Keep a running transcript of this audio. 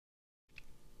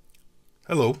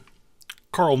Hello,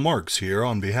 Karl Marx here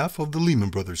on behalf of the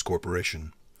Lehman Brothers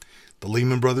Corporation. The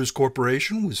Lehman Brothers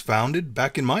Corporation was founded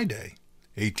back in my day,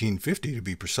 1850 to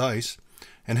be precise,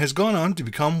 and has gone on to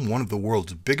become one of the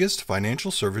world's biggest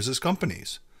financial services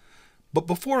companies. But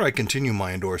before I continue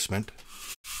my endorsement,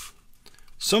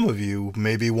 some of you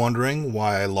may be wondering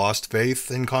why I lost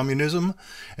faith in communism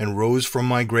and rose from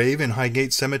my grave in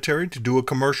Highgate Cemetery to do a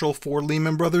commercial for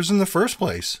Lehman Brothers in the first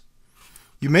place.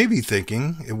 You may be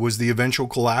thinking it was the eventual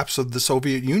collapse of the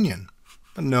Soviet Union.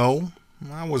 But no,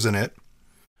 that wasn't it.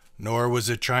 Nor was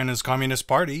it China's Communist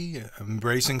Party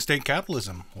embracing state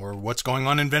capitalism, or what's going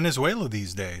on in Venezuela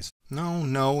these days.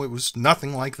 No, it was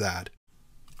nothing like that.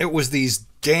 It was these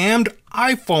damned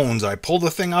iPhones. I pulled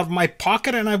the thing out of my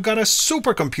pocket and I've got a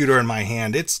supercomputer in my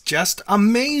hand. It's just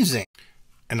amazing.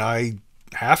 And I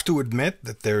have to admit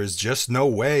that there is just no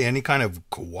way any kind of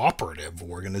cooperative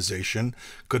organization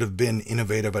could have been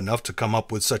innovative enough to come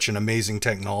up with such an amazing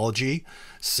technology,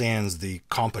 sans the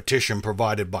competition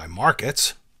provided by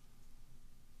markets.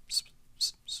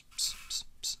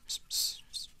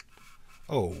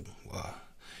 Oh,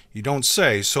 you don't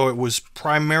say. So it was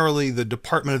primarily the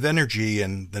Department of Energy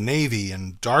and the Navy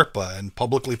and DARPA and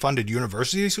publicly funded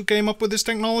universities who came up with this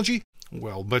technology?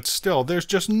 Well, but still, there's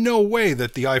just no way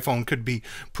that the iPhone could be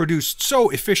produced so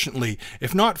efficiently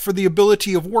if not for the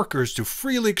ability of workers to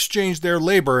freely exchange their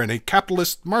labor in a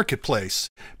capitalist marketplace.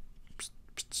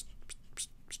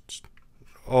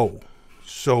 Oh,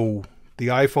 so the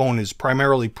iPhone is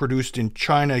primarily produced in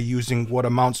China using what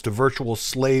amounts to virtual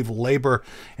slave labor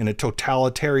in a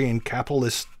totalitarian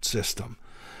capitalist system.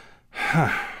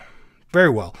 Very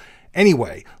well.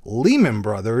 Anyway, Lehman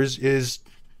Brothers is...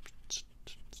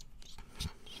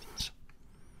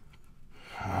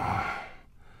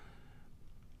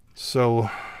 So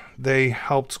they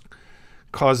helped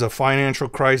cause a financial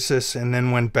crisis and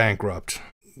then went bankrupt.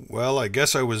 Well, I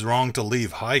guess I was wrong to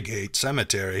leave Highgate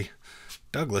Cemetery.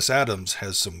 Douglas Adams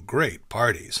has some great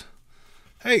parties.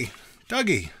 Hey,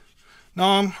 Dougie.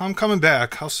 No, I'm coming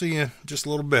back. I'll see you in just a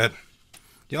little bit.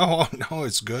 Oh, no,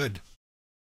 it's good.